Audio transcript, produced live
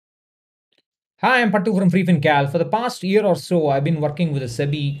Hi, I'm Pattu from Freefincal. For the past year or so, I've been working with the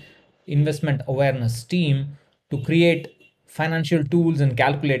SEBI investment awareness team to create financial tools and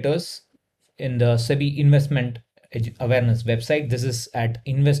calculators in the SEBI investment awareness website. This is at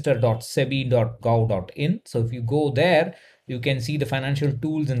investor.sebi.gov.in. So if you go there, you can see the financial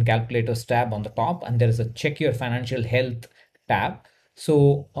tools and calculators tab on the top, and there is a check your financial health tab.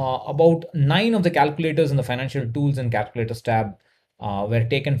 So about 9 of the calculators in the financial tools and calculators tab were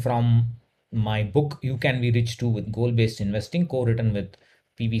taken from my book You Can Be Rich Too with Goal Based Investing, co-written with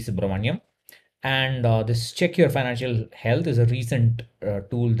PV Subramaniam. And this check your financial health is a recent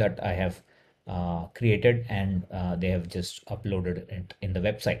tool that I have created, and they have just uploaded it in the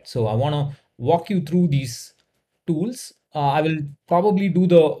website. So I want to walk you through these tools. I will probably do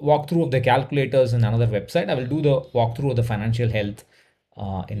the walkthrough of the calculators in another website. I will do the walkthrough of the financial health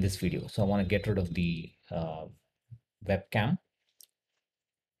in this video. So I want to get rid of the webcam.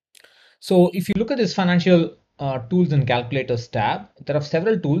 So if you look at this financial tools and calculators tab, there are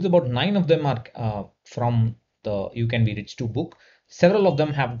several tools. About 9 of them are from the You Can Be Rich 2 book. Several of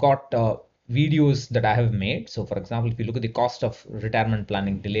them have got videos that I have made. So for example, if you look at the cost of retirement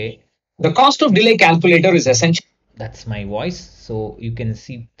planning delay, the cost of delay calculator is essential. That's my voice. So you can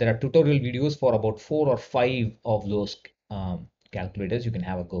see there are tutorial videos for about 4 or 5 of those calculators. You can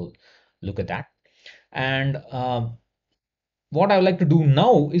have a go look at that. And what I would like to do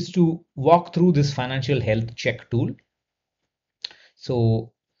now is to walk through this financial health check tool.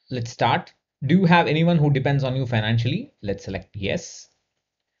 So let's start. Do you have anyone who depends on you financially? Let's select yes.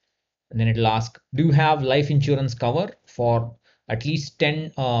 And then it'll ask, do you have life insurance cover for at least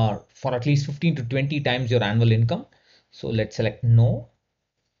 10 for at least 15 to 20 times your annual income? So let's select no.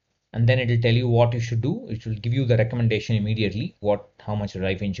 And then it'll tell you what you should do. It will give you the recommendation immediately, how much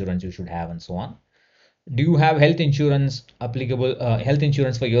life insurance you should have and so on. Do you have health insurance applicable, health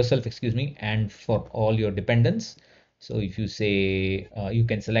insurance for yourself, excuse me, and for all your dependents? So if you say, you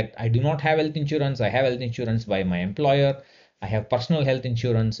can select, I do not have health insurance, I have health insurance by my employer, I have personal health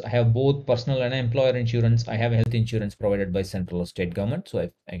insurance, I have both personal and employer insurance, I have health insurance provided by central or state government. So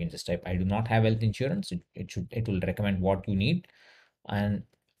I can just type, I do not have health insurance. It will recommend what you need. And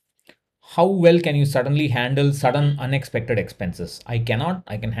how well can you suddenly handle sudden unexpected expenses? I cannot.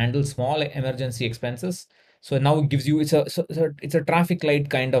 I can handle small emergency expenses. So now it gives you, it's a traffic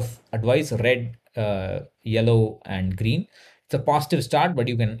light kind of advice: red, yellow, and green. It's a positive start, but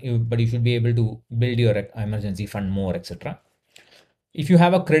you should be able to build your emergency fund more, etc. If you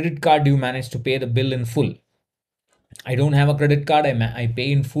have a credit card, do you manage to pay the bill in full? I don't have a credit card. I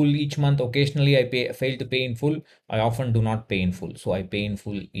pay in full each month. Occasionally, fail to pay in full. I often do not pay in full. So I pay in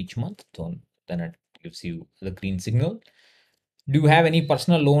full each month. So then it gives you the green signal. Do you have any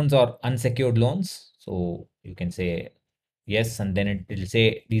personal loans or unsecured loans? So you can say yes, and then it'll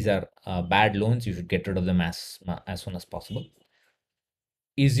say these are bad loans. You should get rid of them as soon as possible.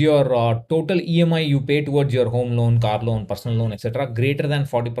 Is your total EMI you pay towards your home loan, car loan, personal loan, etc., greater than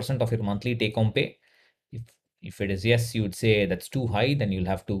 40% of your monthly take-home pay? If if it is yes, you would say that's too high, then you'll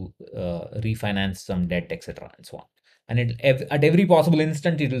have to refinance some debt, etc., and so on. And at every possible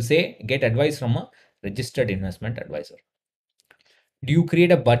instant, it will say get advice from a registered investment advisor. Do you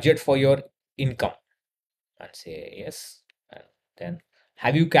create a budget for your income? And say yes. And then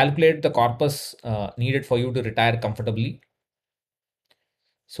have you calculated the corpus needed for you to retire comfortably?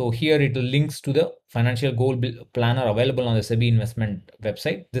 So here it links to the financial goal planner available on the SEBI investment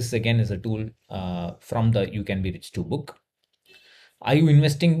website. This again is a tool from the You Can Be Rich 2 book. Are you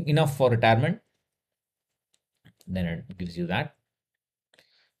investing enough for retirement? Then it gives you that.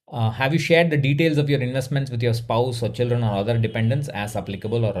 Have you shared the details of your investments with your spouse or children or other dependents as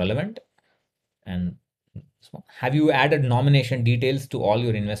applicable or relevant? And so have you added nomination details to all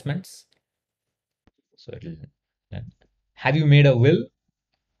your investments? So it will. Have you made a will?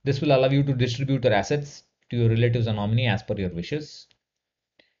 This will allow you to distribute your assets to your relatives or nominee as per your wishes.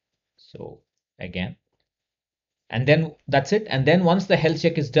 So again, and then that's it. And then once the health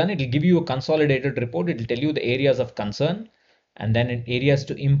check is done, it will give you a consolidated report. It will tell you the areas of concern, and then in areas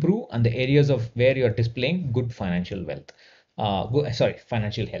to improve, and the areas of where you're displaying good financial wealth.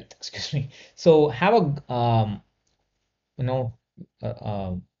 Financial health. Excuse me. So have a you know uh,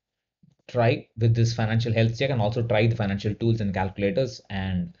 uh, try with this financial health check, and also try the financial tools and calculators,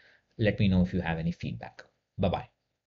 and let me know if you have any feedback. Bye bye.